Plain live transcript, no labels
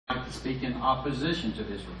to speak in opposition to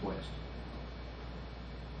this request?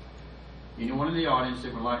 Anyone in the audience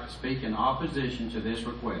that would like to speak in opposition to this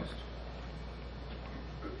request?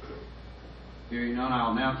 Hearing none, I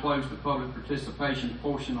will now close the public participation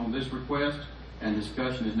portion on this request, and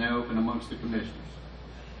discussion is now open amongst the commissioners.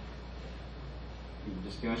 Any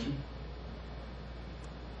discussion?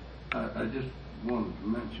 I just wanted to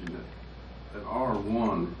mention that at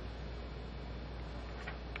R1,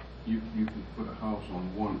 you can put a house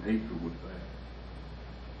on 1 acre with that.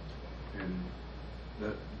 And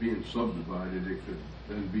that being subdivided, it could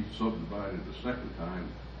then be subdivided a second time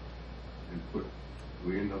and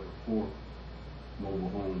we end up with 4 mobile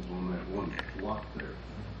homes on that one lot there,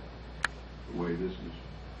 the way this is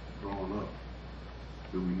drawn up.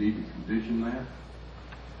 Do we need to condition that?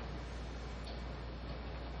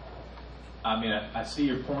 I mean, I see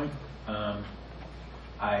your point.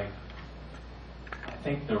 I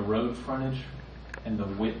think the road frontage and the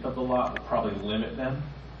width of the lot will probably limit them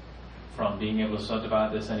from being able to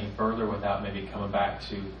subdivide this any further without maybe coming back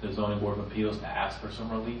to the Zoning Board of Appeals to ask for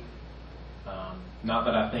some relief. Not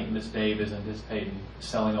that I think Ms. Dave is anticipating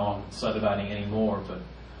selling on subdividing anymore, but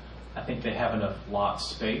I think they have enough lot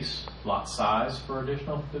space, lot size for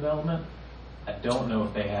additional development. I don't know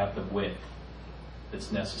if they have the width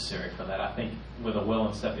that's necessary for that. I think with a well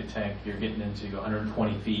and septic tank, you're getting into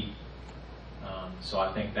 120 feet. So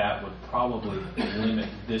I think that would probably limit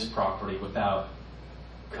this property without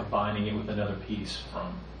combining it with another piece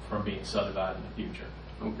from being subdivided in the future.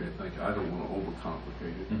 Okay, thank you. I don't want to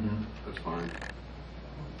overcomplicate it. That's fine.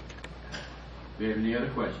 Do you have any other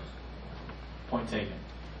questions? Point taken.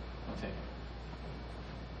 Point taken.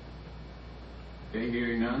 Okay,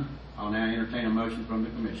 hearing none, I'll now entertain a motion from the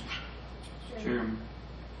commission. Mr. Chairman.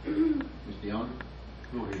 Ms. DeAndre,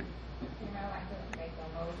 go ahead. I'd like to make a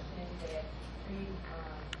motion that we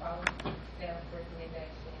follow staff's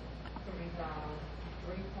recommendation to rezone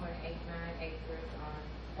 3.89 acres on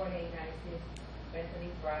 4896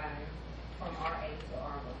 Bethany Drive from RA to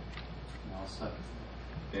R1. I'll second.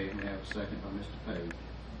 Okay, we have a second by Mr. Page.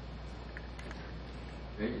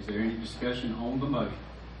 Okay, is there any discussion on the motion?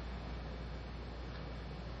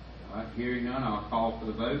 All right, hearing none, I'll call for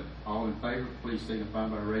the vote. All in favor, please signify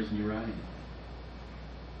by raising your right hand.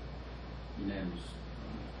 Unanimous.